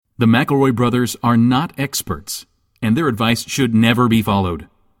The McElroy brothers are not experts, and their advice should never be followed.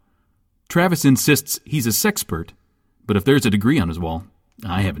 Travis insists he's a sexpert, but if there's a degree on his wall,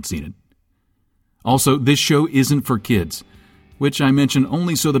 I haven't seen it. Also, this show isn't for kids, which I mention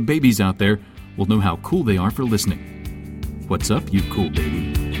only so the babies out there will know how cool they are for listening. What's up, you cool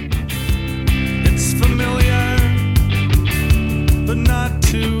baby? It's familiar, but not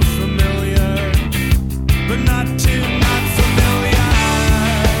too familiar, but not too not familiar.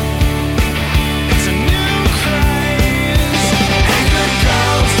 It's a new craze. Hey, good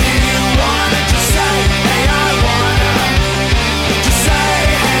girls, do you wanna just say, hey, I wanna? Just say,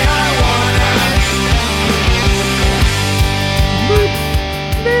 hey, I wanna. Boop,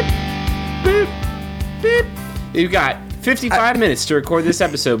 boop, boop. You've got 55 minutes to record this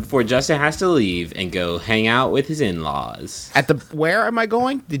episode before Justin has to leave and go hang out with his in-laws. Where am I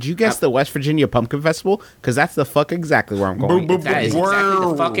going? Did you guess the West Virginia Pumpkin Festival? Because that's the fuck exactly where I'm going. That is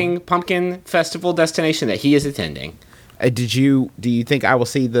exactly the fucking pumpkin festival destination that he is attending. Do you think I will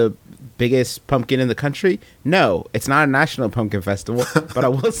see the biggest pumpkin in the country? No, it's not a national pumpkin festival, but I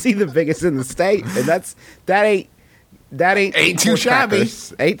will see the biggest in the state, and that ain't too shabby.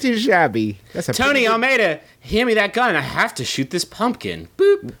 Ain't too shabby. That's a Tony Almeida, hand me that gun. I have to shoot this pumpkin.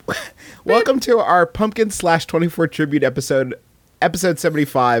 Boop. Welcome to our Pumpkin/24 tribute episode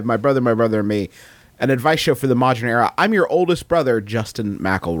 75. My brother, and me, an advice show for the modern era. I'm your oldest brother, Justin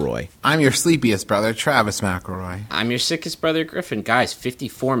McElroy. I'm your sleepiest brother, Travis McElroy. I'm your sickest brother, Griffin. Guys,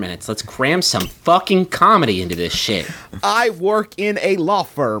 54 minutes. Let's cram some fucking comedy into this shit. I work in a law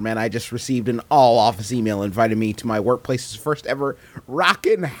firm, and I just received an all-office email inviting me to my workplace's first ever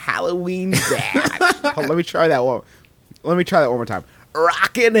Rockin' Halloween Bash. Let me try that one more time.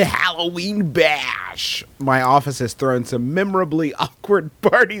 Rockin' Halloween Bash. My office has thrown some memorably awkward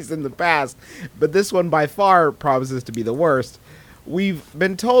parties in the past, but this one by far promises to be the worst. We've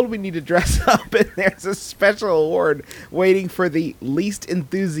been told we need to dress up, and there's a special award waiting for the least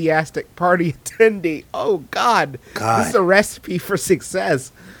enthusiastic party attendee. Oh, God. This is a recipe for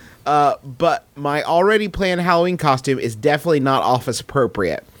success. But my already planned Halloween costume is definitely not office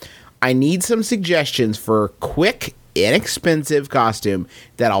appropriate. I need some suggestions for quick, inexpensive costume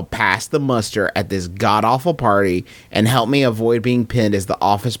that'll pass the muster at this god-awful party and help me avoid being pinned as the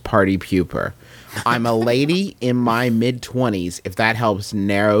office party pooper. I'm a lady in my mid-20s, if that helps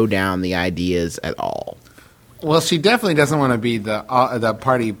narrow down the ideas at all. Well, she definitely doesn't want to be the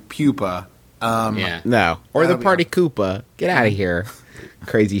party pupa. Yeah. No. Or the party Koopa. Get out of here,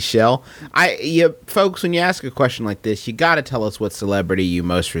 crazy shell. Folks, when you ask a question like this, you got to tell us what celebrity you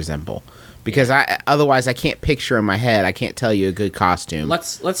most resemble. Because otherwise I can't picture in my head. I can't tell you a good costume.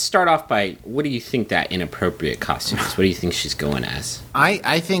 Let's start off by, what do you think that inappropriate costume is? What do you think she's going as?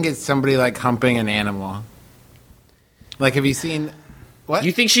 I think it's somebody like humping an animal. Like, have you seen... What?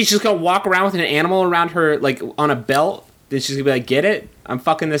 You think she's just going to walk around with an animal around her, like, on a belt? Then she's going to be like, get it? I'm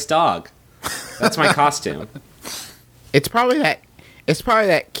fucking this dog. That's my costume. It's probably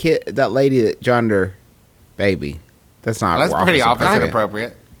that kid, that lady that joined her baby. That's not... That's pretty opposite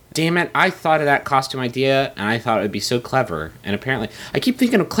appropriate. Damn it, I thought of that costume idea, and I thought it would be so clever. And apparently, I keep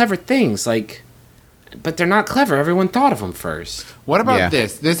thinking of clever things, but they're not clever. Everyone thought of them first. What about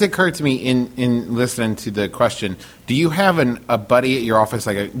this? This occurred to me in listening to the question. Do you have a buddy at your office,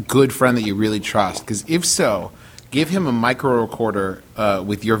 like a good friend that you really trust? Because if so, give him a micro recorder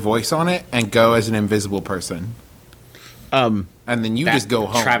with your voice on it and go as an invisible person. And then you just go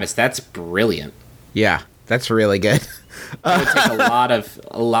home. Travis, that's brilliant. Yeah, that's really good. It would take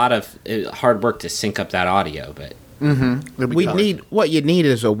a lot of hard work to sync up that audio, but what you need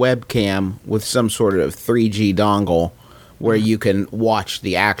is a webcam with some sort of 3G dongle where you can watch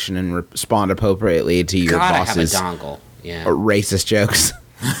the action and respond appropriately to your boss's have a dongle. Yeah. Racist jokes.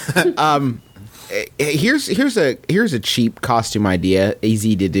 Here's a cheap costume idea,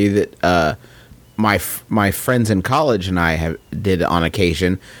 easy to do that my friends in college and I did on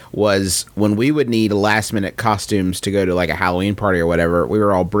occasion, was when we would need last minute costumes to go to like a Halloween party or whatever. We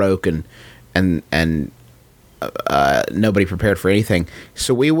were all broke and nobody prepared for anything,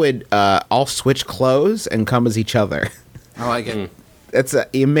 so we would all switch clothes and come as each other. I like it.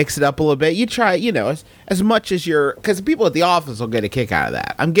 You mix it up a little bit. You try, as much as because people at the office will get a kick out of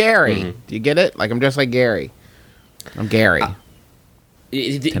that. I'm Gary. Mm-hmm. Do you get it? Like, I'm just like Gary. I'm Gary.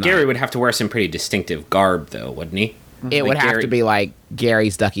 Gary would have to wear some pretty distinctive garb, though, wouldn't he? It would have to be like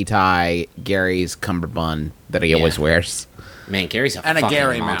Gary's ducky tie, Gary's cummerbund that he always wears. Man, Gary's a and fucking a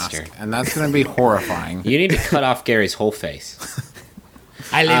Gary monster. Mask, and that's going to be horrifying. You need to cut off Gary's whole face.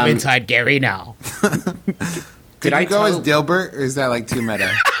 I live inside Gary now. Did I go as Dilbert, or is that like too meta?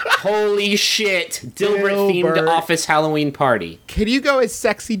 Holy shit! Dilbert themed Dilbert. office Halloween party. Can you go as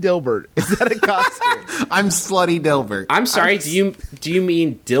sexy Dilbert? Is that a costume? I'm slutty Dilbert. I'm sorry. Do you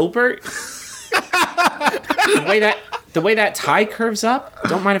mean Dilbert? the way that tie curves up.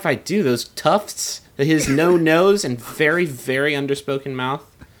 Don't mind if I do. Those tufts, his no nose, and very very underspoken mouth.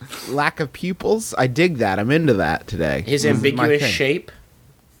 Lack of pupils. I dig that. I'm into that today. His This is my ambiguous thing. shape.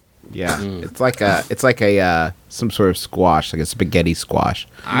 Yeah, it's like a some sort of squash, like a spaghetti squash.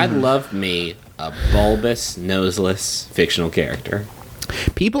 I'd love me a bulbous, noseless fictional character.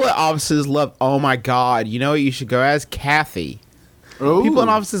 People at offices love. Oh my god! You know what you should go as? Kathy. Ooh. People in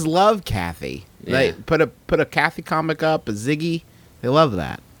offices love Kathy. They Yeah. put a Kathy comic up, a Ziggy. They love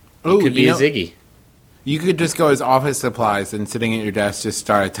that. Ooh, Could be you a know, Ziggy. You could just go as office supplies and sitting at your desk just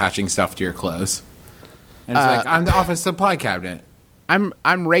start attaching stuff to your clothes. And it's like, I'm the office supply cabinet.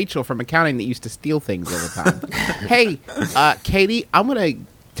 I'm Rachel from accounting that used to steal things all the time. Hey, Katie, I'm gonna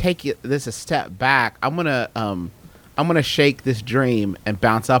take this a step back. I'm gonna shake this dream and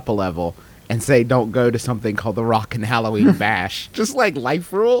bounce up a level and say don't go to something called the Rockin' Halloween Bash. Just like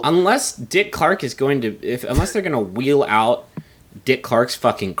life rule. Unless Dick Clark is going to, unless they're going to wheel out Dick Clark's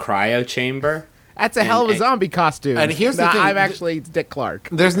fucking cryo chamber. That's a hell of a and- zombie costume. and here's the Nah, thing, I'm actually Dick Clark.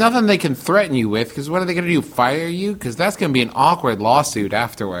 There's nothing they can threaten you with, because what are they going to do, fire you? Because that's going to be an awkward lawsuit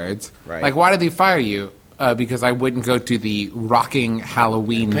afterwards. Right. Like, why did they fire you? Because I wouldn't go to the rocking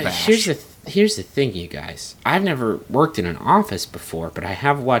Halloween But bash. here's the thing, you guys. I've never worked in an office before, but I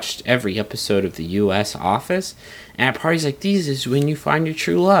have watched every episode of the U.S. Office, and at parties like these is when you find your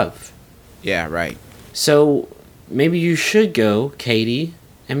true love. Yeah, right. So maybe you should go, Katie,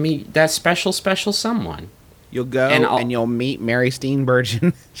 and meet that special someone. You'll go And and, I'll- you'll meet Mary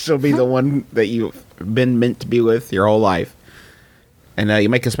Steenburgen. She'll be the one that you've been meant to be with your whole life. And you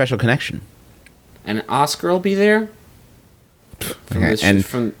make a special connection. And Oscar will be there from, Okay, and-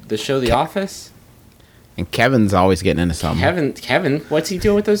 from the show The Office. And Kevin's always getting into something. Kevin, what's he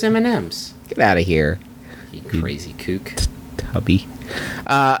doing with those M&Ms? Get out of here, You crazy kook. Tubby.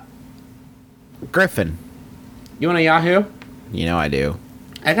 Griffin. You want a Yahoo? You know I do.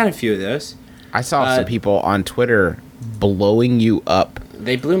 I got a few of those. I saw some Uh, people on Twitter blowing you up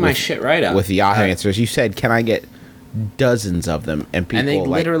They blew my shit right up. with Yahoo answers. You said, "Can I get dozens of them?" And people And they like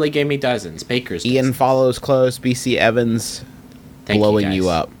literally gave me dozens. Baker's Ian dozen. follows close. BC Evans Thank blowing you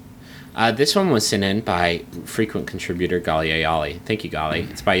guys. up. This one was sent in by frequent contributor Gali Ayali. Thank you, Gali.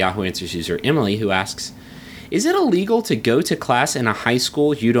 It's by Yahoo Answers user Emily, who asks, "Is it illegal to go to class in a high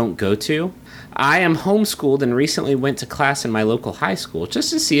school you don't go to? I am homeschooled and recently went to class in my local high school just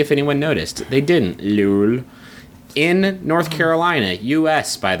to see if anyone noticed. They didn't. Lol. In North Carolina,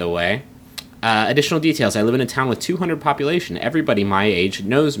 U.S., by the way. Additional details. I live in a town with 200 population. Everybody my age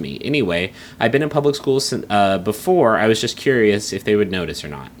knows me. Anyway, I've been in public schools since, before. I was just curious if they would notice or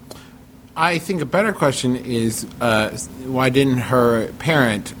not." I think a better question is, why didn't her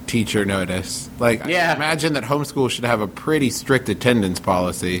parent teacher notice? Like, Yeah. I imagine that homeschool should have a pretty strict attendance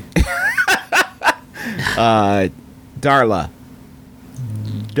policy. Darla.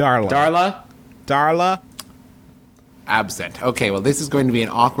 Darla? Absent. Okay, well, this is going to be an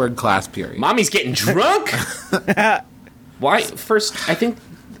awkward class period. Mommy's getting drunk? Why? First, I think,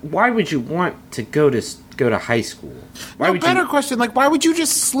 why would you want to go to high school? Why No, would better you? question, like, why would you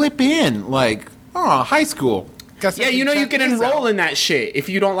just slip in? Like, oh, high school. Guess I Yeah, you know you check can this enroll out. in that shit. If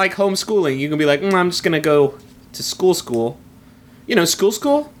you don't like homeschooling, you can be like, I'm just gonna go to school. You know,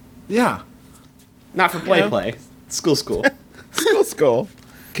 school? Yeah. Not for play. School. School.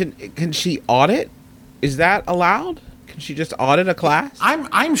 Can she audit? Is that allowed? Can she just audit a class?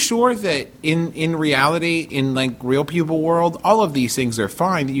 I'm sure that in reality, in like real people world, all of these things are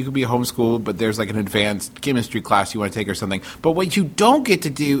fine. That you could be homeschooled, but there's like an advanced chemistry class you want to take or something. But what you don't get to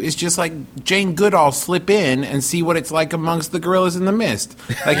do is just like Jane Goodall slip in and see what it's like amongst the gorillas in the mist.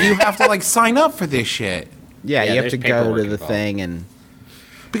 Like you have to like sign up for this shit. Yeah, Yeah, you have there's to go to paperwork the involved. thing and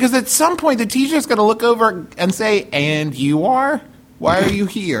Because at some point the teacher's going to look over and say, "And you are? Why are you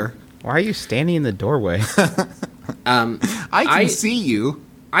here? why are you standing in the doorway? I can see you."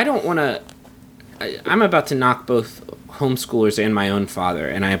 I don't want to. I'm about to knock both homeschoolers and my own father,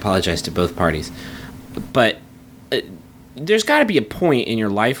 and I apologize to both parties. But there's got to be a point in your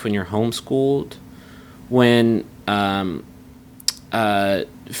life when you're homeschooled when,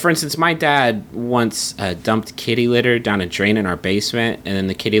 for instance, my dad once dumped kitty litter down a drain in our basement, and then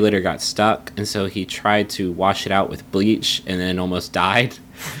the kitty litter got stuck, and so he tried to wash it out with bleach and then almost died.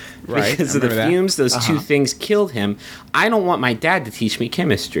 Right, because I of the remember that. fumes. Those two things killed him. I don't want my dad to teach me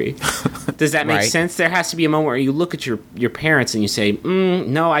chemistry. Does that make Right. sense? There has to be a moment where you look at your parents and you say,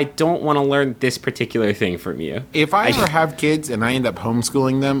 no, I don't want to learn this particular thing from you. If I ever have kids and I end up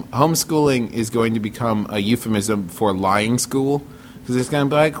homeschooling them, homeschooling is going to become a euphemism for lying school. Because it's going to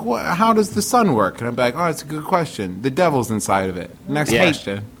be like, how does the sun work? And I'm like, oh, it's a good question. The devil's inside of it. Next Yeah.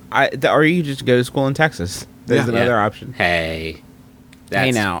 question. Or you just go to school in Texas. There's Yeah. another option. Hey. That's,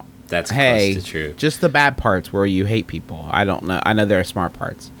 Hey now, That's hey, close to true. just the bad parts where you hate people. I don't know. I know there are smart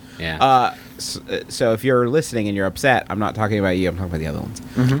parts. Yeah. So if you're listening and you're upset, I'm not talking about you. I'm talking about the other ones.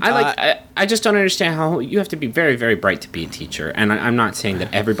 I just don't understand how you have to be very, very bright to be a teacher. And I'm not saying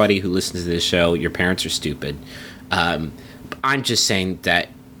that everybody who listens to this show, your parents are stupid. I'm just saying that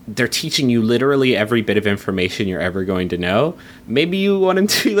they're teaching you literally every bit of information you're ever going to know. Maybe you want them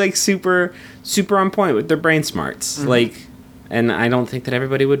to be like super, super on point with their brain smarts. Like, and I don't think that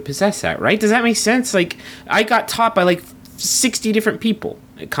everybody would possess that, right? Does that make sense? Like, I got taught by like 60 different people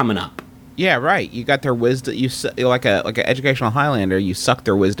coming up. Yeah, right. You got their wisdom. You're like an educational Highlander. You suck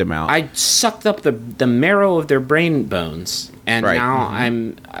their wisdom out. I sucked up the marrow of their brain bones, and Right. now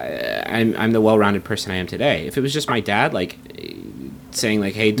I'm the well-rounded person I am today. If it was just my dad, like saying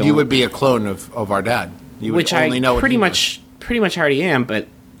like, "Hey, don't," You would be a clone of our dad. You would which only I know what pretty he much already am, but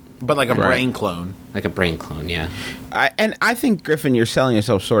But like a Right. brain clone. like a brain clone, yeah. And I think, Griffin, you're selling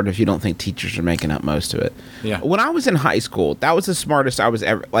yourself short if you don't think teachers are making up most of it. Yeah. When I was in high school, that was the smartest I was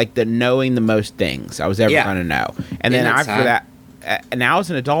ever, like the knowing the most things I was ever Yeah. going to know. And Isn't then that after sad? that, now as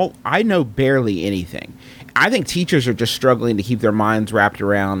an adult, I know barely anything. I think teachers are just struggling to keep their minds wrapped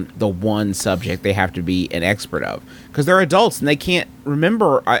around the one subject they have to be an expert of. Because they're adults and they can't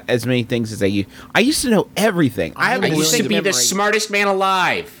remember as many things as they used. I used to know everything. I have I a used to distinct be the memory. smartest man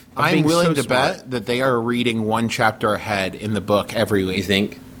alive. I'm being willing so to smart. bet that they are reading one chapter ahead in the book every week. You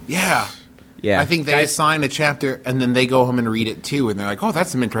think? Yeah. Yeah. I think they Guys- assign a chapter and then they go home and read it too, and they're like, "Oh,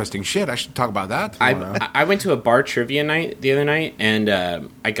 that's some interesting shit. I should talk about that tomorrow." I went to a bar trivia night the other night, and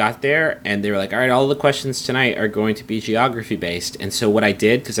I got there, and they were like, all right, all the questions tonight are going to be geography based. And so what I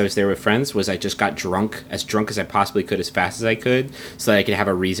did, because I was there with friends, was I just got drunk as I possibly could, as fast as I could, so that I could have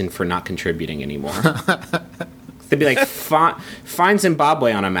a reason for not contributing anymore. They'd be like, find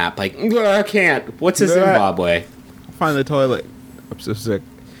Zimbabwe on a map. Like, "Ugh, I can't. What's a Ugh. Zimbabwe? Find the toilet. I'm so sick.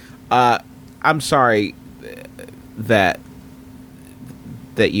 I'm sorry that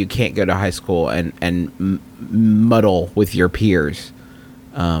you can't go to high school and muddle with your peers.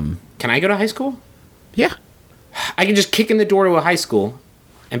 Can I go to high school? Yeah. I can just kick in the door to a high school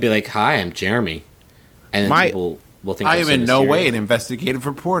and be like, hi, I'm Jeremy. And then people will think I I'm am so in no way mysterious. an investigative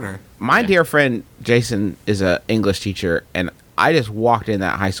reporter. My dear friend Jason is a English teacher, and I just walked in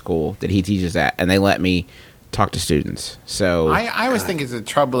that high school that he teaches at, and they let me talk to students. So I always think it's a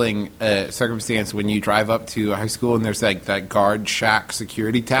troubling circumstance when you drive up to a high school and there's like that guard shack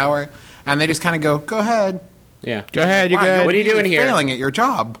security tower, and they just kind of go ahead. Yeah. go ahead, you're Wow, good. What are you doing here? Failing at your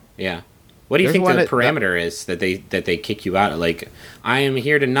job. Yeah. What do you There's think one the that- parameter is that they kick you out? Like, I am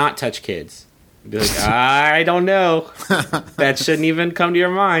here to not touch kids. Be like, I don't know. That shouldn't even come to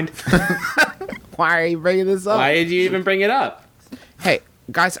your mind. Why are you bringing this up? Why did you even bring it up? Hey,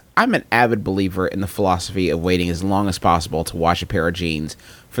 guys, I'm an avid believer in the philosophy of waiting as long as possible to wash a pair of jeans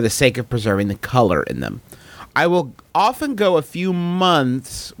for the sake of preserving the color in them. I will often go a few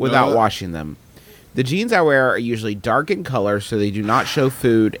months without washing them. The jeans I wear are usually dark in color, so they do not show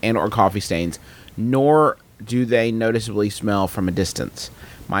food and or coffee stains, nor do they noticeably smell from a distance.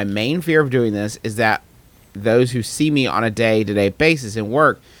 My main fear of doing this is that those who see me on a day-to-day basis in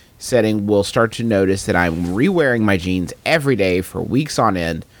work setting will start to notice that I'm re-wearing my jeans every day for weeks on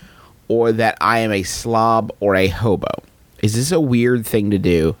end, or that I am a slob or a hobo. Is this a weird thing to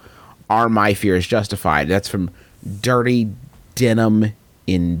do? Are my fears justified? That's from Dirty Denim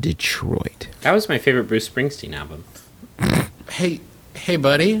in Detroit. That was my favorite Bruce Springsteen album. Hey,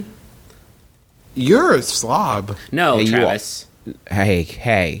 buddy. You're a slob. No, Hey, you Travis.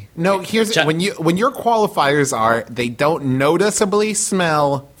 Hey. No, here's Ju- when your qualifiers are they don't noticeably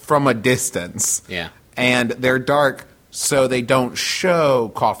smell from a distance. Yeah. And they're dark so they don't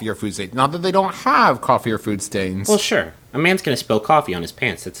show coffee or food stains. Not that they don't have coffee or food stains. Well, sure. A man's going to spill coffee on his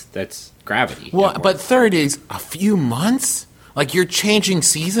pants. That's gravity. Well, at but work. third is a few months? Like you're changing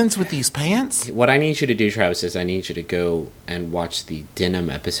seasons with these pants? What I need you to do, Travis, is I need you to go and watch the denim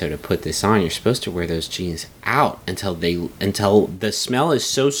episode of Put This On. You're supposed to wear those jeans out until the smell is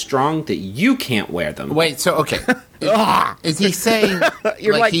so strong that you can't wear them. Wait, so okay. Is he saying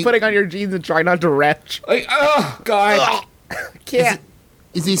You're like he- putting on your jeans and trying not to retch. Like, oh God. Can't.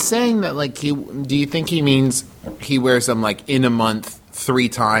 Is he saying that like do you think he means he wears them like in a month 3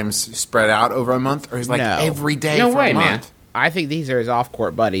 times spread out over a month, or is like No. every day No for way, a man. month? I think these are his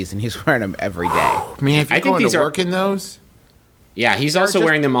off-court buddies, and he's wearing them every day. Man, if I you're think going these to are- work in those, Yeah, he's also just-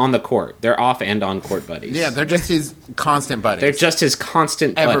 wearing them on the court. They're off and on court buddies. yeah, they're just his constant buddies. They're just his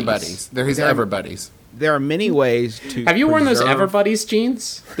constant ever buddies. buddies. They're his They're- ever buddies. There are many ways to. Have you worn those preserve- Ever Buddies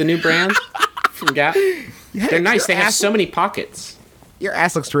jeans? The new brand from Gap? They're nice. They have so many pockets. Your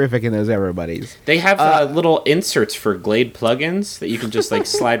ass looks terrific in those Everbuddies. They have little inserts for Glade plugins that you can just like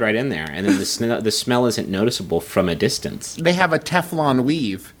slide right in there, and then the smell isn't noticeable from a distance. They have a Teflon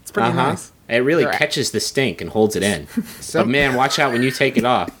weave. It's pretty nice. It really They're- catches the stink and holds it in. But Some- man, watch out when you take it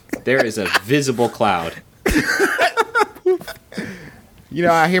off. There is a visible cloud. You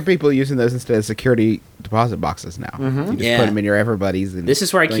know, I hear people using those instead of security deposit boxes now. You just Yeah. put them in your Everbuddies. And This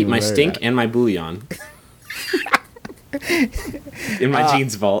is where I don't keep even my worry stink about it. and my bouillon. In my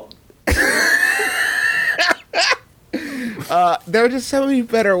jeans vault. There are just so many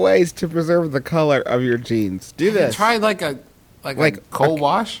better ways to preserve the color of your jeans. Do this. Try like a Like, cold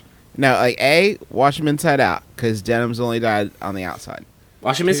wash. No, like wash them inside out because denim's only dyed on the outside.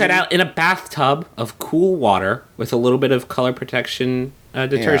 Wash them inside out in a bathtub of cool water with a little bit of color protection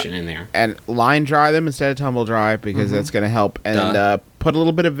detergent in there. And line dry them instead of tumble dry because that's going to help. And put a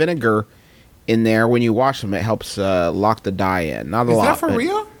little bit of vinegar in there when you wash them. It helps lock the dye in. Not a Is lot. that for but-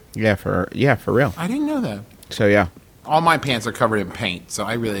 real? Yeah, for real. I didn't know that. So yeah, All my pants are covered in paint, so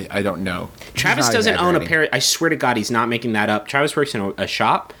I don't know. Travis not doesn't own a exaggerating. pair. I swear to God, he's not making that up. Travis works in a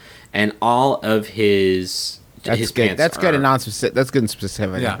shop, and all of his that's good. pants That's good are and non-specific. That's good and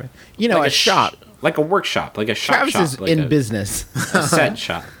specific. Yeah. You know, like a shop. like a workshop, like a shop. Travis shop, is like in a, business. a set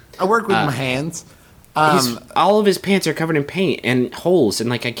shop. I work with my hands. All of his pants are covered in paint and holes, and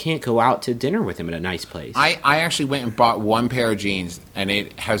like I can't go out to dinner with him at a nice place. I actually went and bought one pair of jeans, and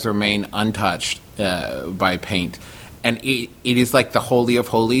it has remained untouched by paint. And it is like the holy of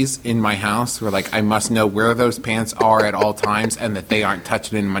holies in my house, where like I must know where those pants are at all times, and that they aren't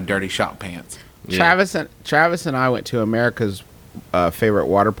touching in my dirty shop pants. Yeah. Travis and I went to America's favorite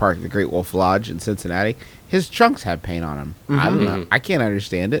water park, the Great Wolf Lodge in Cincinnati. His trunks have paint on them. I don't know. I can't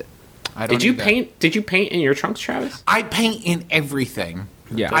understand it. I don't Did you either. paint? Did you paint in your trunks, Travis? I paint in everything.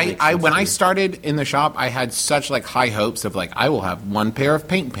 Yeah. That makes I sense when to I me. started in the shop, I had such like high hopes of like I will have one pair of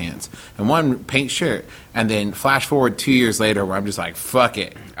paint pants and one paint shirt, and then flash forward 2 years later, where I'm just like fuck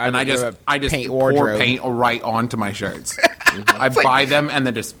it, and I do just a paint pour wardrobe. paint right onto my shirts. I buy them and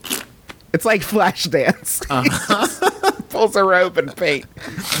then just It's like Flash Dance. Pulls a rope and paint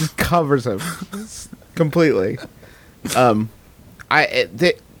just covers him completely.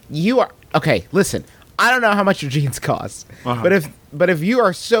 You are okay. Listen, I don't know how much your jeans cost, but if you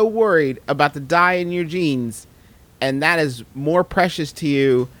are so worried about the dye in your jeans, and that is more precious to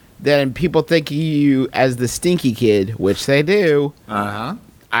you than people think of you as the stinky kid, which they do, I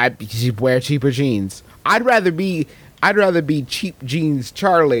wear cheaper jeans. I'd rather be cheap jeans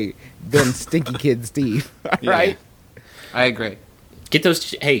Charlie than stinky kid Steve. Right? I agree. Get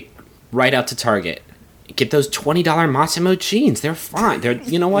those. Hey, right out to Target. Get those $20 Massimo jeans. They're fine.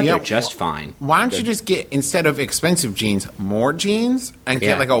 You know what? Yeah, They're just fine. Why don't you just get, instead of expensive jeans, more jeans and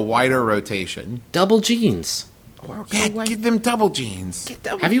Yeah. get like a wider rotation? Double jeans. Yeah, give them double jeans.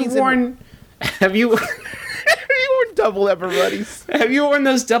 Have you worn? Have you? You were double everybody's. Have you worn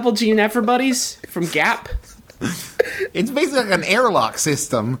those double jean Everbuddies from Gap? It's basically like an airlock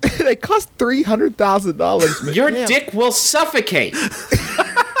system. They cost $300,000. Your dick will suffocate.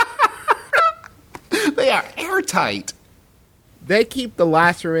 They are airtight. They keep the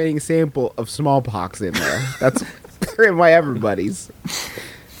last remaining sample of smallpox in there. That's they're in my everybody's.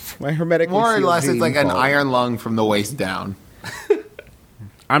 My hermetically More or sealed less, it's jean like an vault. iron lung from the waist down.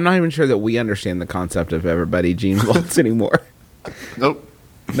 I'm not even sure that we understand the concept of everybody jean vaults anymore. Nope.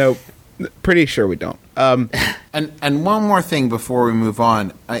 Nope. Pretty sure we don't. And one more thing before we move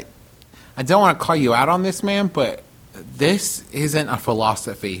on. I don't want to call you out on this, man, but this isn't a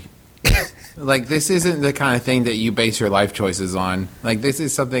philosophy. Like, this isn't the kind of thing that you base your life choices on. Like, this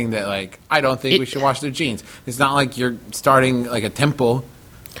is something that, like, I don't think we should wash their jeans. It's not like you're starting, like, a temple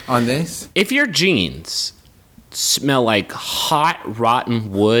on this. If your jeans smell like hot,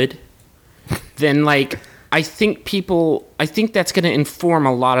 rotten wood, then like I think that's going to inform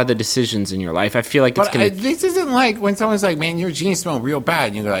a lot of the decisions in your life. I feel like it's But going to. this isn't like when someone's like, man, your jeans smell real bad.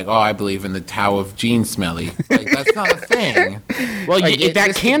 And you're like, oh, I believe in the Tao of jeans smelly. Like, that's not a thing. Well, Like,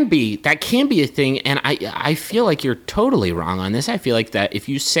 that can be a thing, and I feel like you're totally wrong on this. I feel like that if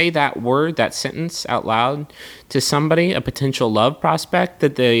you say that word, that sentence out loud to somebody, a potential love prospect,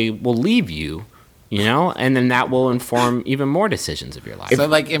 that they will leave you You know, and then that will inform even more decisions of your life. So,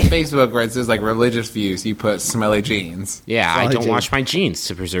 like in Facebook, where it says like religious views, you put smelly jeans. Yeah, I Solid don't jeans. wash my jeans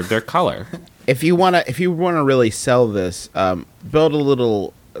to preserve their color. If you wanna really sell this, put a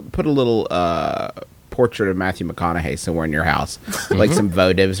little portrait of Matthew McConaughey somewhere in your house, like some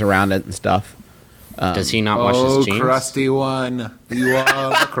votives around it and stuff. Does he not wash Oh, his jeans? crusty one, you are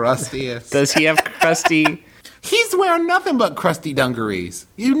the crustiest. Does he have crusty? He's wearing nothing but crusty dungarees.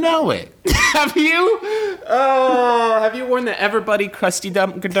 You know it. Have you? Oh, have you worn the Everbuddy crusty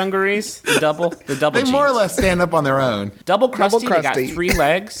dungarees? The double They jeans. more or less stand up on their own. double crusty. They crusty. got 3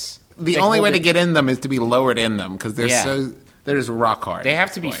 legs. The They only hold way to it- get in them is to be lowered in them because they're Yeah. they're just rock hard. They at have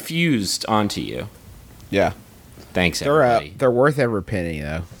this to be point. fused onto you. Yeah, Thanks, everybody. they're worth every penny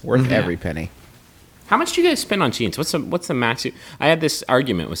though. Worth every penny. How much do you guys spend on jeans? What's the max? I had this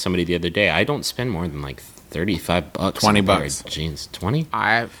argument with somebody the other day. I don't spend more than like $35, 20 on a pair of bucks. jeans. 20.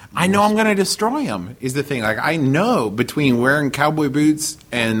 I know I'm gonna destroy them. Is the thing. Like I know between wearing cowboy boots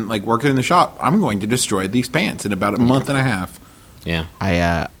and like working in the shop, I'm going to destroy these pants in about a month and a half.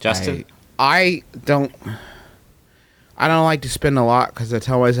 Yeah. Justin? I don't like to spend a lot because I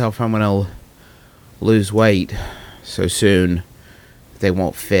tell myself I'm gonna lose weight so soon they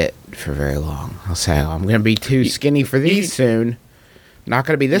won't fit for very long. I'll say I'm gonna be too skinny for these soon. Not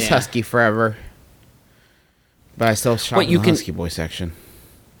gonna be this Yeah. husky forever. But I still shop What, in you the can- husky boy section.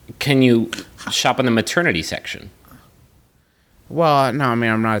 Can you shop in the maternity section? Well, no, I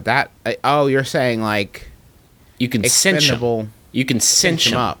mean I'm not that. Oh, you're saying like You can cinch them. expendable. You can cinch Cinch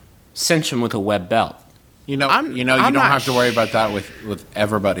 'em them up. Cinch them with a web belt. You know, I'm you not don't have to worry about that with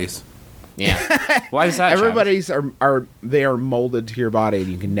everybody's. Yeah. Why is that? Travis? Everybody's are they are molded to your body and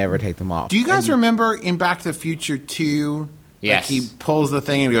you can never take them off. Do you guys remember in Back to the Future 2? Yes. Like he pulls the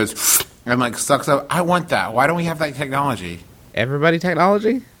thing and goes and like sucks up. I want that. Why don't we have that technology? Everybody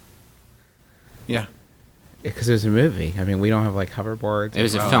technology? Yeah. Because it was a movie. I mean, we don't have like hoverboards. It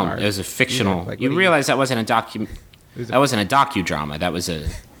was a film. It was a fictional. Yeah, like, you what do you- realize that wasn't a docu. was a- That wasn't a docudrama. That was a. It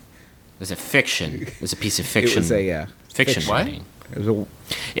was a fiction. It was a piece of fiction. It was a fiction What? writing. it was a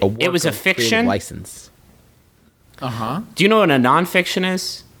It was work a of creative fiction? license. Do you know what a nonfiction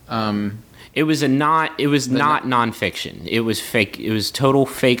is? Um, It was not nonfiction. It was fake. It was total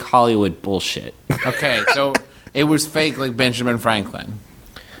fake Hollywood bullshit. okay, so it was fake like Benjamin Franklin.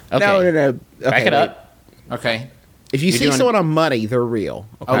 Okay. No. Okay, Back it wait. up. Okay. If you You're see doing- someone on money, they're real.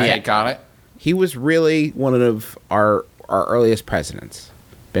 Okay, yeah. got it. He was really one of our earliest presidents,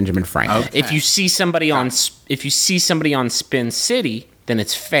 Benjamin Franklin. Okay. If you see somebody on Spin City, then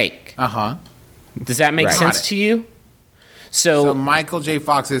it's fake. Uh-huh. Does that make Right. sense Got it. to you? So Michael J.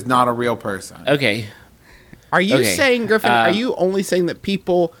 Fox is not a real person. Okay. Are you Okay. saying, Griffin? Are you only saying that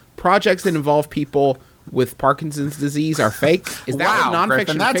projects that involve people with Parkinson's disease are fake? Is that Wow, what nonfiction?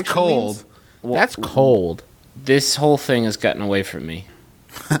 Griffin, that's fiction cold. means? That's cold. This whole thing has gotten away from me.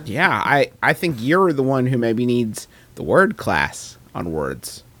 Yeah, I think you're the one who maybe needs the word class on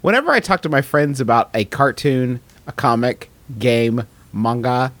words. Whenever I talk to my friends about a cartoon, a comic, game,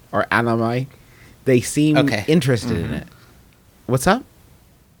 manga, or anime, they seem Okay. interested in it. What's up?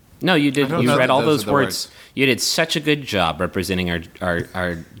 No, you did. don't You know read that all those those are the words. You did such a good job representing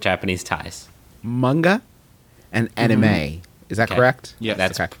our Japanese ties. Manga and anime. Is that Okay. correct? Yes.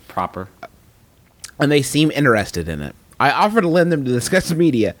 That's Okay. proper. And they seem interested in it. I offer to lend them to Discuss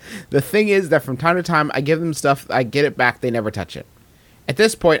Media. The thing is that from time to time, I give them stuff, I get it back, they never touch it. At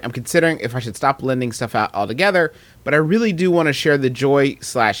this point, I'm considering if I should stop lending stuff out altogether, but I really do want to share the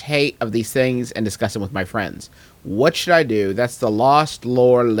joy/hate of these things and discuss them with my friends. What should I do? That's the Lost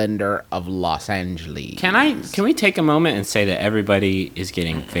Lore Lender of Los Angeles. Can we take a moment and say that everybody is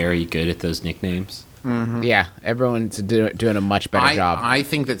getting very good at those nicknames? Yeah, everyone's doing a much better job. I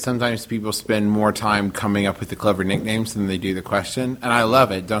think that sometimes people spend more time coming up with the clever nicknames than they do the question, and I love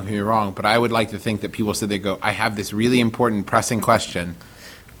it, don't get me wrong, but I would like to think that people said they go, I have this really important, pressing question,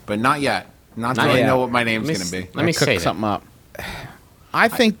 but not yet. Not till I yet. know what my name's Let going me to be. Let me cook say that. something up. I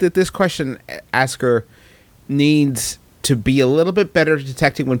think that this question asker needs to be a little bit better at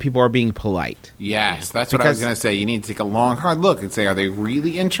detecting when people are being polite. Yes, that's what I was Because- going to say. You need to take a long, hard look and say, are they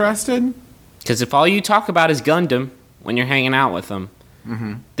really interested? Because if all you talk about is Gundam when you're hanging out with them,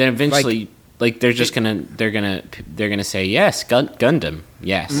 then eventually, like they're gonna say yes, Gundam,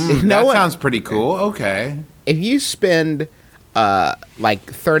 yes. No that one- sounds pretty cool. Okay. If you spend like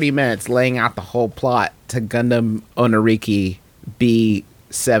 30 minutes laying out the whole plot to Gundam Onariki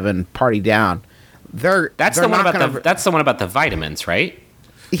B7 Party Down, That's they're the one not about gonna- that's the one about the vitamins, right?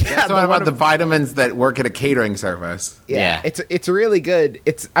 That's the what one about the vitamins that work at a catering service. Yeah. It's really good.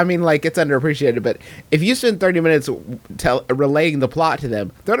 It's underappreciated, but if you spend 30 minutes relating the plot to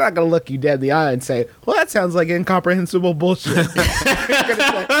them, they're not going to look you dead in the eye and say, "Well, that sounds like incomprehensible bullshit."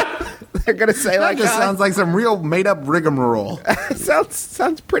 They're going to say That like, just sounds like some real made-up rigmarole.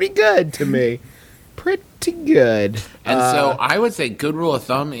 sounds pretty good to me. Pretty good. And so I would say good rule of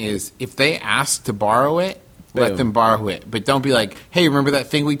thumb is if they ask to borrow it, let Boom. them borrow it. But don't be like, hey, remember that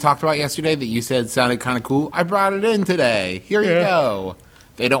thing we talked about yesterday that you said sounded kind of cool? I brought it in today. Here you go.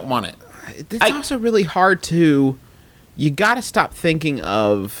 They don't want it. It's also really hard to. You got to stop thinking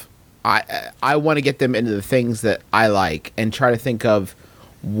of. I want to get them into the things that I like and try to think of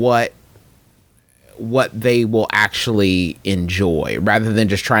what they will actually enjoy rather than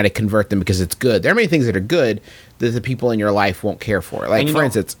just trying to convert them because it's good. There are many things that are good that the people in your life won't care for. Like, for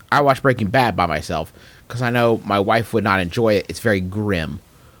instance, I watch Breaking Bad by myself because I know my wife would not enjoy it. It's very grim.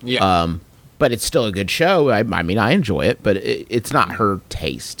 Yeah. But it's still a good show. I mean, I enjoy it, but it's not her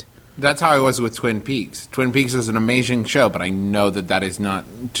taste. That's how I was with Twin Peaks. Twin Peaks is an amazing show, but I know that is not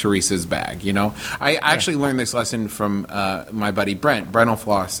Teresa's bag, you know? I actually learned this lesson from my buddy Brent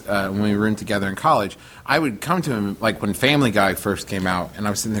Floss, when we were in together in college. I would come to him, like, when Family Guy first came out, and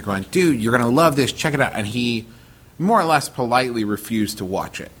I was sitting there going, dude, you're going to love this, check it out. And he more or less politely refused to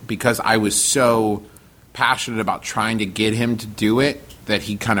watch it because I was so passionate about trying to get him to do it that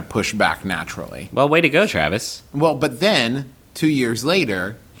he kind of pushed back naturally. Well, way to go, Travis. Well, but then 2 years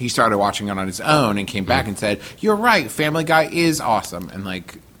later, he started watching it on his own and came back and said, "You're right, Family Guy is awesome." And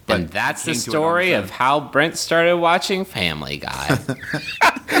like, but And that's the came to it story on his of how Brent started watching Family Guy.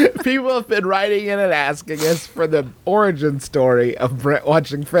 People have been writing in and asking us for the origin story of Brent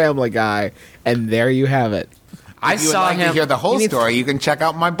watching Family Guy, and there you have it. I If you would saw like to him. hear the whole story, you can check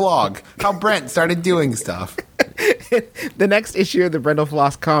out my blog, how Brent started doing stuff. The next issue of the Brendel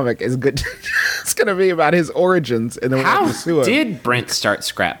Floss comic is good. It's going to be about his origins, and then we're How going to sue him. did Brent start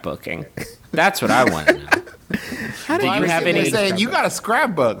scrapbooking? That's what I want to know. Do you have They're any? saying you got a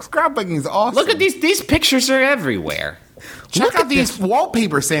scrapbook? Scrapbooking is awesome. Look at these. These pictures are everywhere. Check out these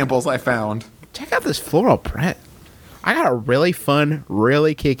wallpaper samples I found. Check out this floral print. I got a really fun,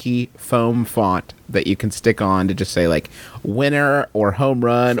 really kicky foam font that you can stick on to just say like winner or home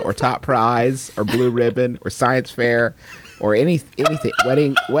run or top prize or blue ribbon or science fair or anything.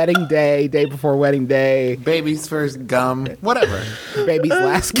 Wedding day, day before wedding day, Baby's first gum, whatever. baby's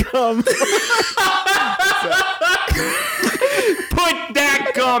last gum. Put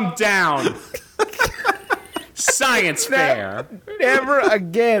that gum down. Science fair. Never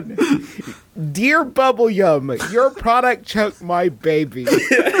again. Dear Bubble Yum, your product choked my baby.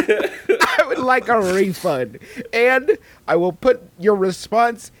 I would like a refund. And I will put your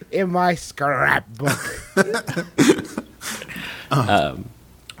response in my scrapbook.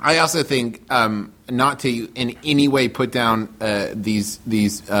 I also think not to in any way put down these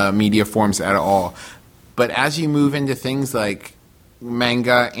media forms at all, but as you move into things like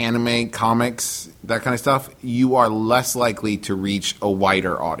manga, anime, comics, that kind of stuff, you are less likely to reach a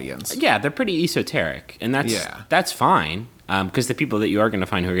wider audience. Yeah, they're pretty esoteric, and that's fine. Because the people that you are going to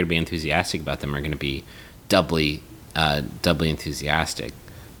find who are going to be enthusiastic about them are going to be doubly enthusiastic.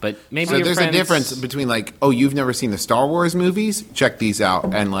 But maybe So your there's friends, a difference between like, oh, you've never seen the Star Wars movies? Check these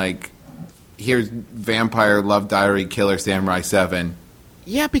out. And like, here's Vampire Love Diary Killer Samurai 7.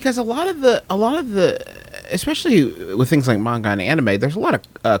 Yeah, because a lot of the, especially with things like manga and anime, there's a lot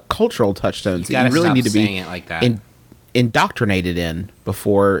of cultural touchstones that gotta you really stop need to saying be it like that. indoctrinated in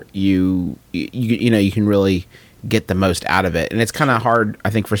before you can really get the most out of it. And it's kind of hard,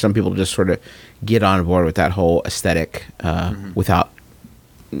 I think, for some people to just sort of get on board with that whole aesthetic without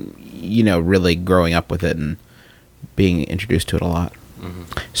really growing up with it and being introduced to it a lot.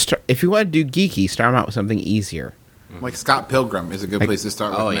 If you want to do geeky, start them out with something easier. Like Scott Pilgrim is a good place to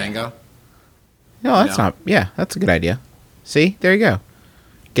start with manga. No, that's not. Yeah, that's a good idea. See, there you go.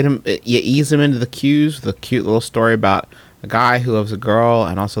 Get him. You ease them into the cues. The cute little story about a guy who loves a girl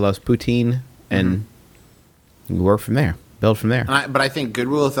and also loves poutine, and you work from there. Build from there. But I think good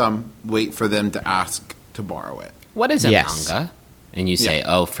rule of thumb: wait for them to ask to borrow it. what is a Yes. manga? And you say,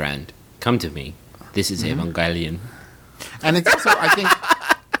 "Oh, friend, come to me. This is Evangelion." And it's also, I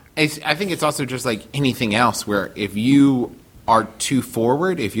think it's also just like anything else, where if you are too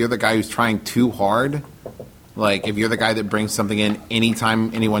forward, if you're the guy who's trying too hard, like if you're the guy that brings something in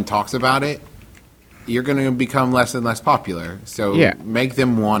anytime anyone talks about it, you're going to become less and less popular. So Yeah. make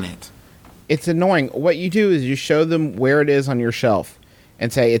them want it. It's annoying. What you do is you show them where it is on your shelf,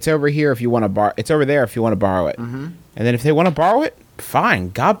 and say it's over here if you want to borrow. It's over there if you want to borrow it. And then if they want to borrow it, fine.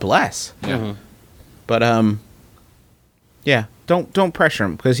 God bless. Yeah. But yeah, don't pressure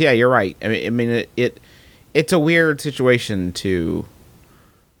him because yeah, you're right. I mean it's a weird situation to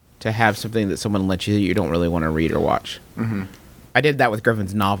have something that someone lets you that you don't really want to read or watch. Mm-hmm. I did that with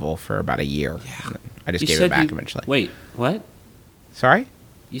Griffin's novel for about a year. Yeah. I just gave it back eventually. Wait, what? Sorry?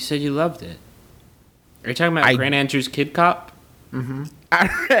 You said you loved it. Are you talking about Grant Andrews' Kid Cop?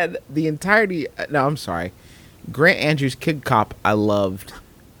 I read the entirety. No, I'm sorry. Grant Andrews' Kid Cop, I loved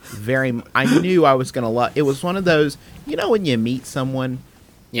I knew I was going to love. It was one of those, when you meet someone,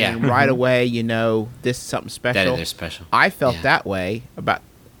 Yeah. and right away, this is something special. They're special. I felt Yeah. that way about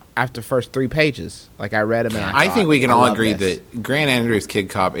after the first 3 pages. Like I read them, and I think we can all love agree this. that Grant Andrews' Kid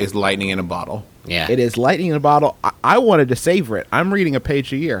Cop is lightning in a bottle. Yeah. It is lightning in a bottle. I wanted to savor it. I'm reading a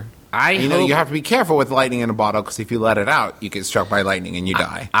page a year. You have to be careful with lightning in a bottle because if you let it out, you get struck by lightning and you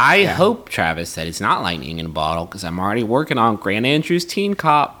die. I hope, Travis, that it's not lightning in a bottle because I'm already working on Grant Andrews' Teen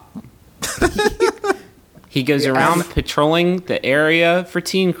Cop. He goes around patrolling the area for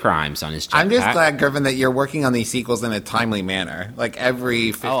teen crimes on his jetpack. I'm just glad, Griffin, that you're working on these sequels in a timely manner. Like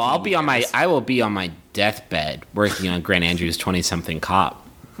every 15 I will be on my deathbed working on Grant Andrews' 20-something cop.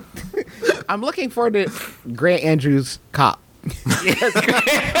 I'm looking forward to Grant Andrews' Cop.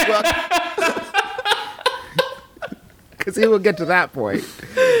 Because he will get to that point.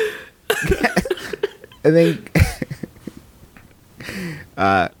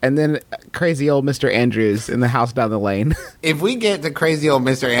 And then crazy old Mr. Andrews in the house down the lane. If we get to crazy old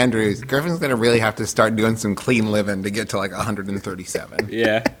Mr. Andrews, Griffin's going to really have to start doing some clean living to get to like 137.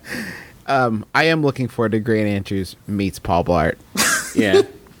 Yeah. I am looking forward to Grant Andrews meets Paul Blart. Yeah.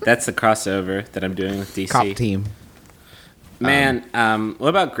 That's the crossover that I'm doing with DC. Cop team. Man, what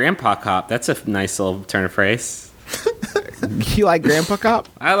about Grandpa Cop? That's a nice little turn of phrase. You like Grandpa Cop?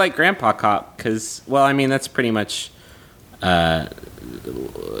 I like Grandpa Cop because, that's pretty much,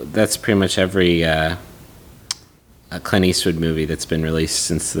 every Clint Eastwood movie that's been released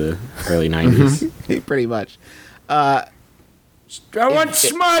since the early 90s. Pretty much. I want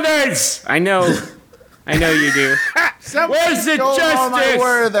Smothers! I know you do. Where's the All my justice?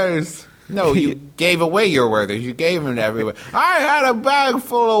 Werthers. No, you gave away your Werthers. You gave them to everyone. I had a bag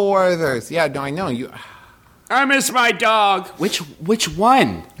full of Werthers. Yeah, no, I know. I miss my dog. Which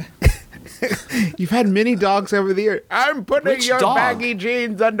one? You've had many dogs over the years. I'm putting Which your dog? baggy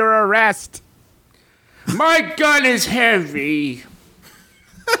jeans under arrest. My gun is heavy.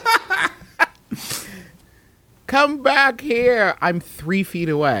 Come back here. I'm 3 feet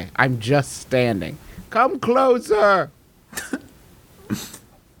away. I'm just standing. Come closer.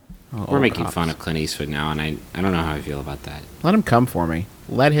 We're making fun of Clint Eastwood now, and I don't know how I feel about that. Let him come for me.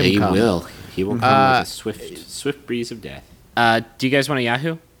 Let him He come. will. He will come with a swift breeze of death. Do you guys want a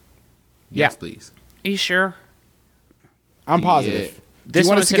Yahoo? Yes, please. Are you sure? I'm positive. Do This you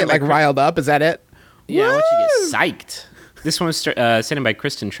want one us to was get hit by riled up? Is that it? Yeah, I want you to get psyched. This one was sent in by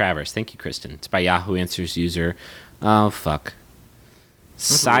Kristen Travers. Thank you, Kristen. It's by Yahoo Answers user. Oh, fuck.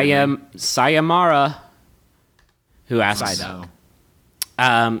 Sayamara, who asks...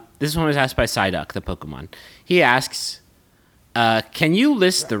 this one was asked by Psyduck, the Pokemon. He asks, can you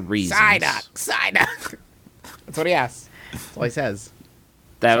list the reasons... Psyduck. That's what he asks. That's all he says.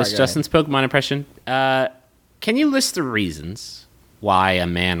 That Sorry, was go Justin's Pokemon impression. Can you list the reasons why a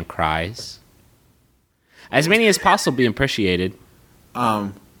man cries? As many as possible be appreciated.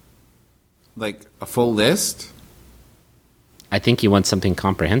 Like a full list? I think you want something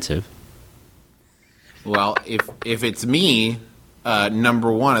comprehensive. Well, if it's me,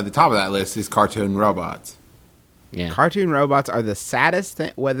 number one at the top of that list is cartoon robots. Yeah. Cartoon robots are the saddest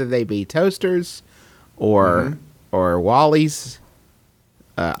thing, whether they be toasters or Wallies,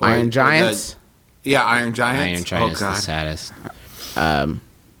 Iron Giants. Yeah, Iron Giants. Iron Giant is the God. saddest.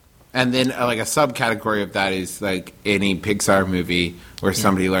 And then like a subcategory of that is like any Pixar movie where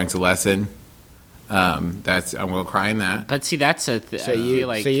somebody learns a lesson. That's I will cry in that. But see, that's a. So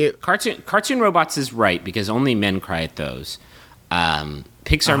you- cartoon robots is right because only men cry at those.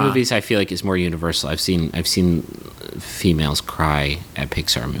 Pixar movies, I feel like, is more universal. I've seen females cry at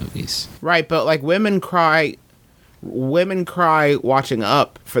Pixar movies. Right, but like women cry watching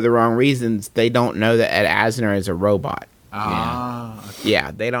Up for the wrong reasons. They don't know that Ed Asner is a robot.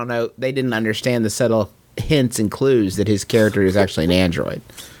 Yeah, they don't know. They didn't understand the subtle hints and clues that his character is actually an android.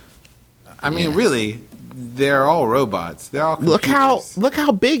 I mean, really, they're all robots. They're all computers. Look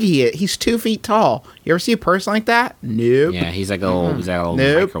how big he is. He's 2 feet tall. You ever see a person like that? Nope. Yeah, he's like a little,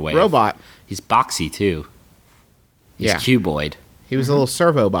 Nope. microwave Robot. He's boxy too. He's Yeah. cuboid. He was a little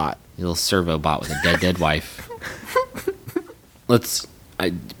servo bot. A little servo bot with a dead wife.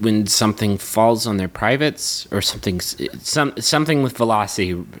 When something falls on their privates or something with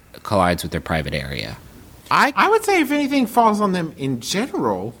velocity collides with their private area. I would say if anything falls on them in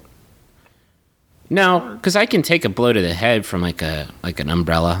general. No, because I can take a blow to the head from like an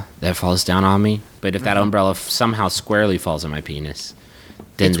umbrella that falls down on me. But if that umbrella somehow squarely falls on my penis,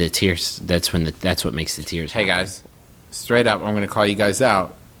 then the tears. That's what makes the tears. Hey guys, straight up, I'm going to call you guys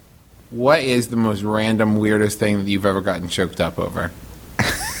out. What is the most random, weirdest thing that you've ever gotten choked up over?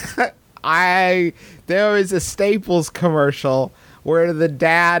 There was a Staples commercial where the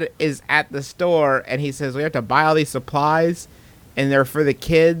dad is at the store and he says we have to buy all these supplies and they're for the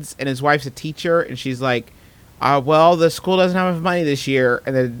kids, and his wife's a teacher and she's like, well, the school doesn't have enough money this year,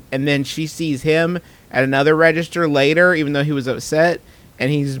 and then she sees him at another register later, even though he was upset,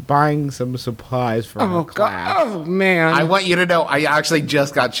 and he's buying some supplies for her class. Oh man! I want you to know I actually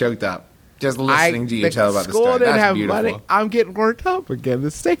just got choked up just listening to you tell about the story. School didn't That's have beautiful. money. I'm getting worked up again.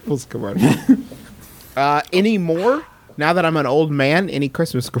 The Staples commercial. Any more? Now that I'm an old man, any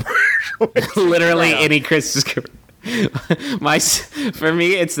Christmas commercial? Literally any Christmas commercial. For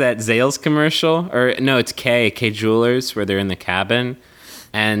me, it's that Zales commercial, or no, it's K Jewelers, where they're in the cabin,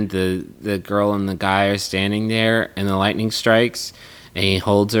 and the girl and the guy are standing there, and the lightning strikes, and he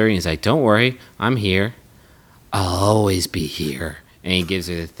holds her, and he's like, "Don't worry, I'm here. I'll always be here." And he gives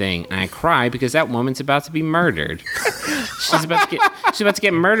her the thing, and I cry because that woman's about to be murdered. She's about to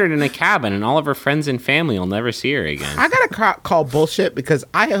get murdered in a cabin, and all of her friends and family will never see her again. I gotta call bullshit because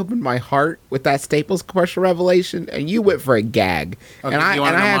I opened my heart with that Staples commercial revelation, and you went for a gag, Okay, and I you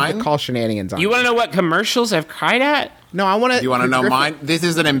wanna know have mine? to call shenanigans on You want to know what commercials I've cried at? No, I want to. Do you want to know mine? This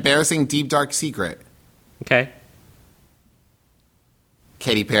is an embarrassing, deep, dark secret. Okay.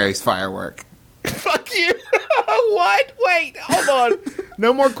 Katy Perry's Firework. Fuck you. What? Wait, hold on.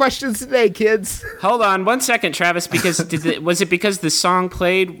 No more questions today, kids. Hold on 1 second, Travis, because was it because the song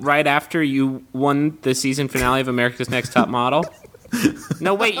played right after you won the season finale of America's Next Top Model?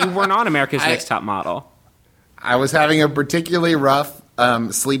 No, wait, you weren't on America's Next Top Model. I was having a particularly rough,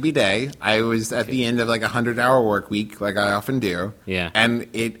 sleepy day. I was at the end of like a 100-hour work week, like I often do. Yeah. And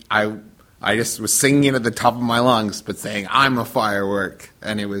I just was singing it at the top of my lungs, but saying, I'm a firework.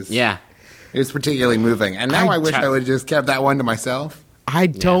 And it was... Yeah. It was particularly moving. And now I wish I would have just kept that one to myself. I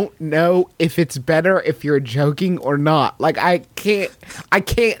don't know if it's better if you're joking or not. Like I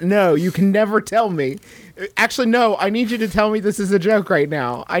can't know. You can never tell me. Actually, no, I need you to tell me this is a joke right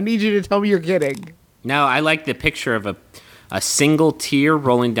now. I need you to tell me you're kidding. No, I like the picture of a single tear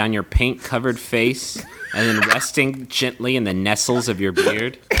rolling down your paint-covered face and then resting gently in the nestles of your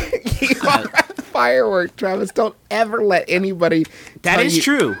beard. You are a firework, Travis. Don't ever let anybody That tell is you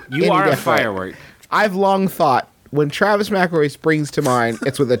true. You any are a different. firework. I've long thought when Travis McElroy springs to mind,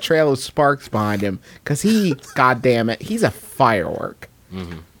 it's with a trail of sparks behind him because he, goddamn it, he's a firework.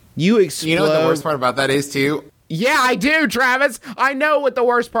 Mm-hmm. You explode. You know what the worst part about that is, too? Yeah, I do, Travis. I know what the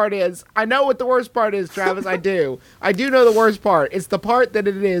worst part is. I know what the worst part is, Travis. I do. I do know the worst part. It's the part that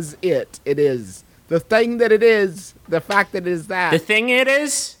it is it. It is. The thing that it is, the fact that it is that. The thing it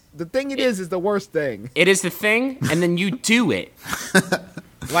is The worst thing. it is the thing, and then you do it.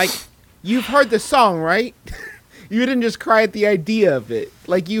 Like, you've heard the song, right? You didn't just cry at the idea of it.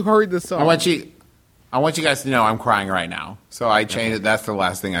 Like, you heard the song. I want you guys to know I'm crying right now. So I changed it. That's the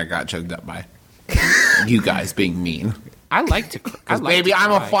last thing I got choked up by. You guys being mean. I like to cry. Because, baby,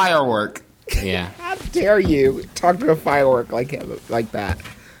 I'm a firework. Yeah. How dare you talk to a firework like him, like that?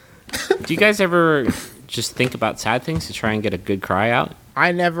 Do you guys ever just think about sad things to try and get a good cry out?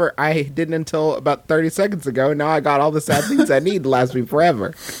 I didn't until about 30 seconds ago. Now I got all the sad things I need to last me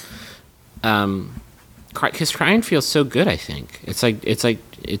forever. Because crying feels so good. I think it's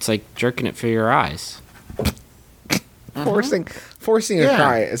like jerking it for your eyes. Forcing a Yeah.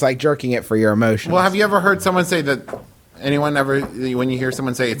 cry is like jerking it for your emotions. Well, have you ever heard someone say that? Anyone ever, when you hear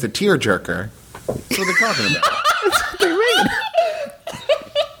someone say it's a tear jerker, that's what they're talking about. What do you mean?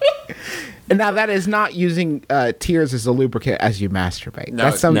 And now that is not using tears as a lubricant as you masturbate. No,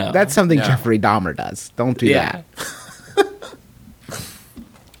 that's something no. Jeffrey Dahmer does. Don't do Yeah.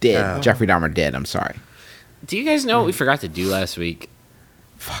 that. Jeffrey Dahmer did. I'm sorry. Do you guys know what we forgot to do last week?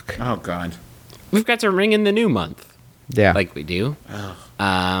 Fuck. Oh, God. We've got to ring in the new month, Yeah. like we do.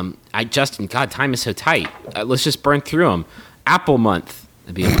 Justin, God, time is so tight. Let's just burn through them. Apple month.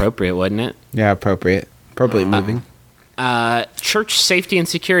 That'd be appropriate, wouldn't it? yeah, appropriate. Appropriate moving. Church safety and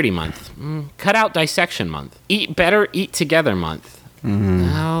security month. Cut out dissection month. Eat better, eat together month.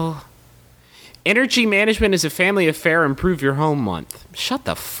 No. Energy management is a family affair. Improve your home month. Shut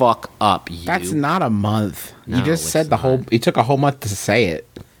the fuck up, you. That's not a month. No, you just it's said the whole. not. You took a whole month to say it.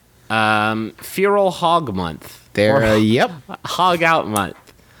 Feral hog month. There. Or Yep. hog out month.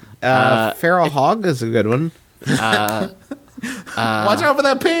 Feral hog is a good one. Watch out for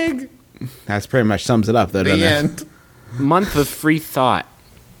that pig. That's pretty much sums it up, though, The doesn't it? end. Month of free thought.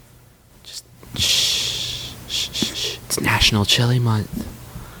 Just shh, shh, shh, shh. It's National Chili Month.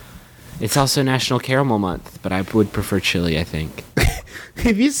 It's also National Caramel Month, but I would prefer chili, I think.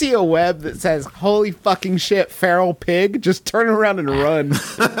 If you see a web that says, holy fucking shit, feral pig, just turn around and run.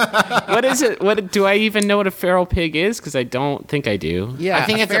 What is it? What do I even know what a feral pig is? Because I don't think I do. Yeah, I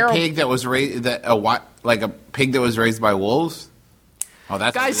think it's feral a pig that was raised like a pig that was raised by wolves. Oh,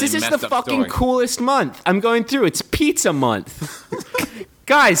 that's Guys, a this really is the messed up fucking story. coolest month. I'm going through. It's Pizza Month.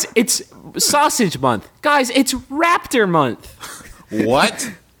 Guys, it's Sausage Month. Guys, it's Raptor Month.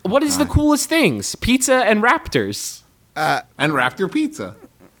 What? What is the coolest things? Pizza and raptors. And Raptor Pizza.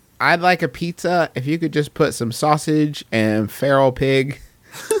 I'd like a pizza if you could just put some sausage and feral pig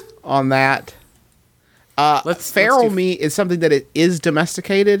on that. Feral do- meat is something that it is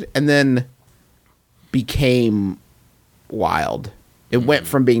domesticated and then became wild. It went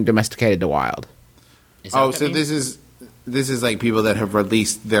from being domesticated to wild. Is that Oh, what so that means? this is like people that have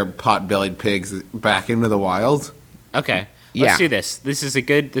released their pot-bellied pigs back into the wild. Okay. Yeah. Let's do this. This is a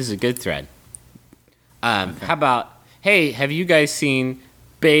good thread. How about, hey, have you guys seen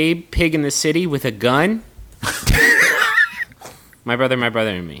Babe Pig in the City with a gun? my brother,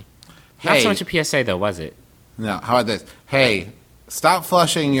 and me. Not Hey. so much a PSA though, was it? No, how about this? Hey, stop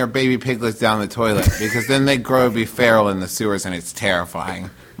flushing your baby piglets down the toilet because then they grow to be feral in the sewers and it's terrifying.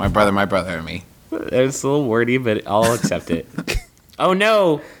 My brother, and me. It's a little wordy, but I'll accept it. Oh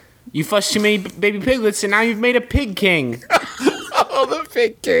no! You flushed too many baby piglets and now you've made a pig king. Oh, the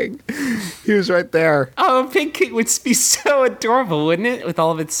pig king. He was right there. Oh, a pig king would be so adorable, wouldn't it? With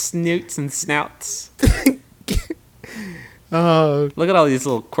all of its snoots and snouts. Oh, Look at all these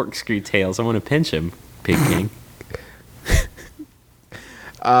little corkscrew tails. I want to pinch him, pig king.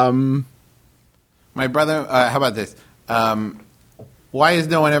 My brother, how about this? Why has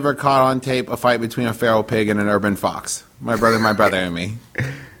no one ever caught on tape a fight between a feral pig and an urban fox? My brother, and me.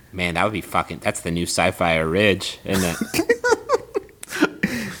 Man, that would be fucking... That's the new sci-fi Ridge, isn't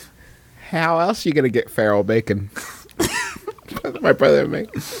it? how else you gonna get feral bacon? My brother and me.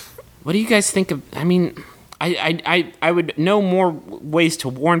 What do you guys think of... I mean, I would know more ways to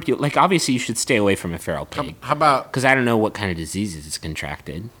warn people. Like, obviously, you should stay away from a feral pig. How about Because I don't know what kind of diseases it's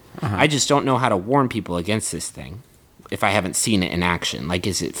contracted. I just don't know how to warn people against this thing if I haven't seen it in action. Like,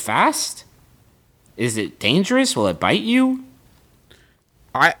 is it fast? Is it dangerous? Will it bite you?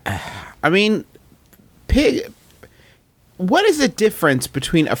 I mean, pig. What is the difference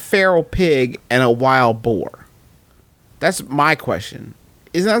between a feral pig and a wild boar? That's my question.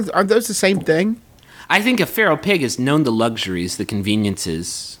 Aren't those the same thing? I think a feral pig has known the luxuries, the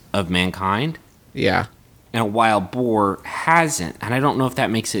conveniences of mankind, Yeah. and a wild boar hasn't. And I don't know if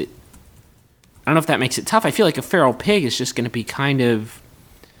that makes it. I don't know if that makes it tough. I feel like a feral pig is just going to be kind of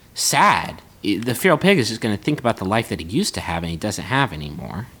sad. The feral pig is just going to think about the life that he used to have and he doesn't have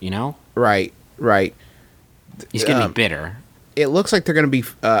anymore. You know, Right. Right. he's going to be bitter. It looks like they're going to be.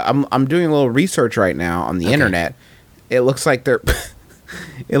 I'm doing a little research right now on the internet. It looks like they're.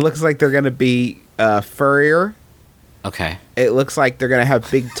 It looks like they're going to be furrier. Okay. It looks like they're going to have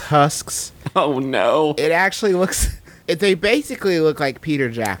big tusks. Oh no. It actually looks. They basically look like Peter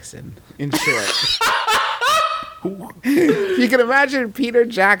Jackson. In short. You can imagine Peter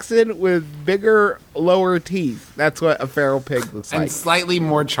Jackson with bigger lower teeth. That's what a feral pig looks and like. slightly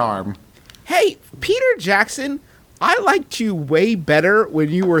more charm? Hey, Peter Jackson, I liked you way better when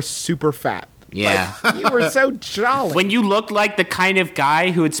you were super fat. Yeah. You were so jolly. When you looked like the kind of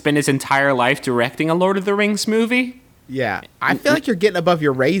guy who would spend his entire life directing a Lord of the Rings movie. Yeah. I feel like you're getting above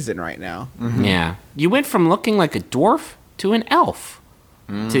your raisin right now. Yeah. You went from looking like a dwarf to an elf.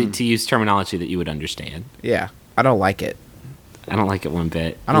 To use terminology that you would understand. Yeah. I don't like it. I don't like it one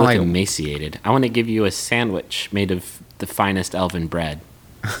bit. I don't You like look it. emaciated. I want to give you a sandwich made of the finest elven bread.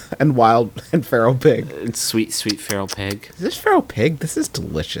 And wild and feral pig. It's sweet, sweet feral pig. Is this feral pig? This is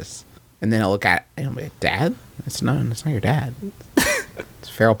delicious. And then I'll look at it and I'll be like, Dad? That's not your dad. It's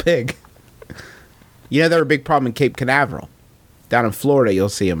a feral pig. You know, they're a big problem in Cape Canaveral. Down in Florida, you'll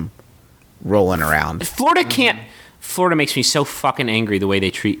see them rolling around. Florida makes me so fucking angry the way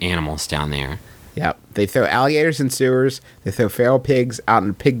they treat animals down there. Yep. They throw alligators in sewers. They throw feral pigs out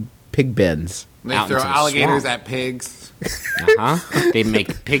in pig bins. They Out throw into the alligators swamp. at pigs. They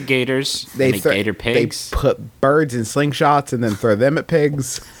make pig gators. They make gator pigs. They put birds in slingshots and then throw them at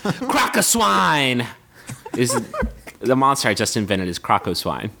pigs. Croco swine is the monster I just invented is Croco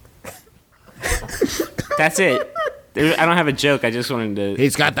swine. That's it. I don't have a joke. I just wanted to.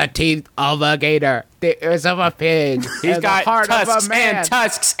 He's got the teeth of a gator, the ears of a pig, He's and got the heart of tusks a man. and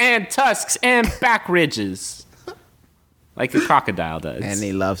tusks and tusks and back ridges. like the crocodile does. And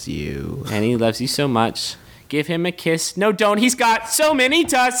he loves you. And he loves you so much. Give him a kiss. No, don't. He's got so many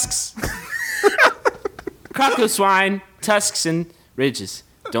tusks. Croco swine, tusks and ridges.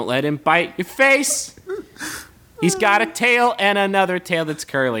 Don't let him bite your face. He's got a tail and another tail that's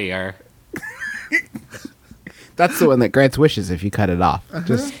curlier. That's the one that grants wishes if you cut it off.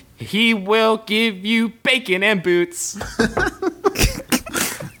 Just He will give you bacon and boots.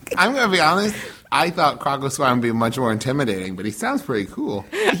 I'm going to be honest. I thought Croco Swine would be much more intimidating, but he sounds pretty cool.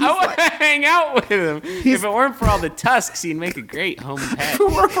 I want to hang out with him. If it weren't for all the tusks, he'd make a great home pet.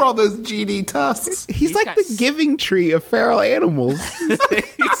 Who are for all those GD tusks? he's like got the giving tree of feral animals. He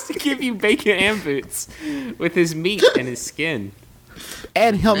used to give you bacon and boots with his meat and his skin.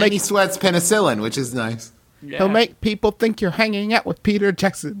 And he'll And make he sweats penicillin, which is nice. Yeah. he'll make people think you're hanging out with Peter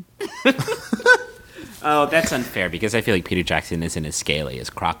Jackson. Oh, that's unfair because I feel like Peter Jackson isn't as scaly as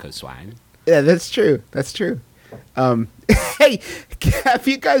Croco Swine. Yeah, that's true. That's true. Hey, have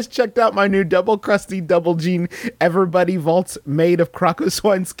you guys checked out my new double crusty double jean Everybody Vaults made of Croco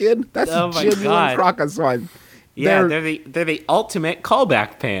Swine skin? That's Oh my genuine God. Croco Swine. Yeah, they're the ultimate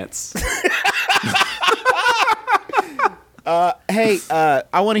callback pants. Hey,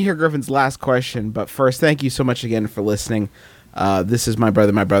 I want to hear Griffin's last question, but first, thank you so much again for listening. This is my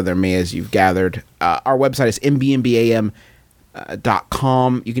brother, and me, as you've gathered. Our website is mbmbam.com.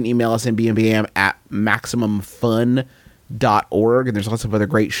 You can email us mbmbam at maximumfun.org, and there's lots of other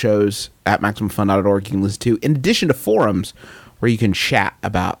great shows at maximumfun.org you can listen to, in addition to forums where you can chat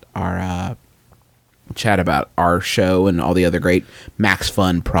about our show and all the other great Max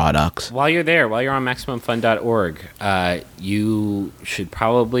Fun products. While you're there, while you're on MaximumFun.org, you should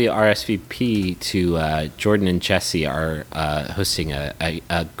probably RSVP to Jordan and Jesse are hosting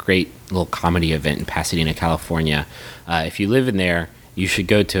a great little comedy event in Pasadena, California. If you live in there, you should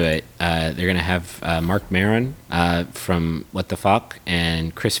go to it. They're going to have Mark Maron from What the Fuck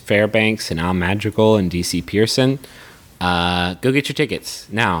and Chris Fairbanks and Al Madrigal and DC Pearson. Go get your tickets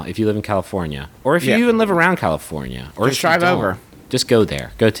now if you live in California, or if you even live around California, or Just if you drive don't, over. Just go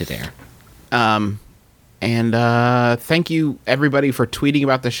there. Go to there. And thank you, everybody, for tweeting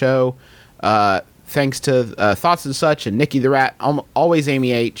about the show. Thanks to Thoughts and Such and Nikki the Rat, always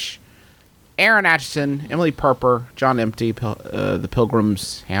Amy H., Aaron Atchison, Emily Perper, John Empty, the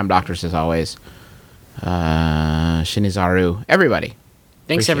Pilgrims, Ham Doctors as always, Shinizaru, everybody.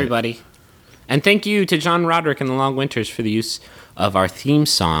 Thanks, Appreciate everybody. And thank you to John Roderick and the Long Winters for the use of our theme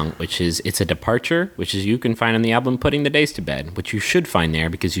song, which is It's a Departure, which is you can find on the album Putting the Days to Bed, which you should find there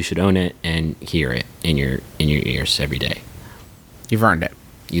because you should own it and hear it in your ears every day. You've earned it.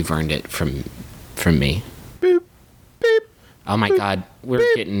 You've earned it from me. Boop, beep. Oh my God, we're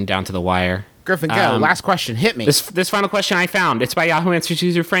getting down to the wire. Griffin, go. Last question. Hit me. This final question I found. It's by Yahoo Answers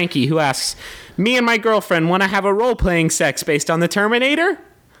user Frankie, who asks, "Me and my girlfriend want to have a role-playing sex based on the Terminator?"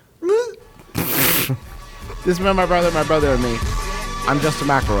 This is my brother, and me. I'm Justin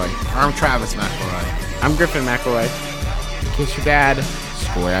McElroy. I'm Travis McElroy. I'm Griffin McElroy. Kiss your dad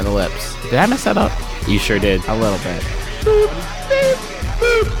square on the lips. Did I mess that up? You sure did. A little bit.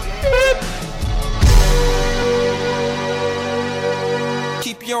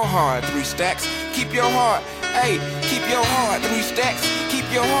 Keep your heart, 3 stacks. Keep your heart. Hey, keep your heart, 3 stacks.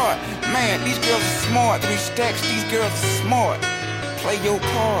 Keep your heart. Man, these girls are smart. 3 stacks, these girls are smart. Play your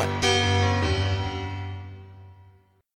part.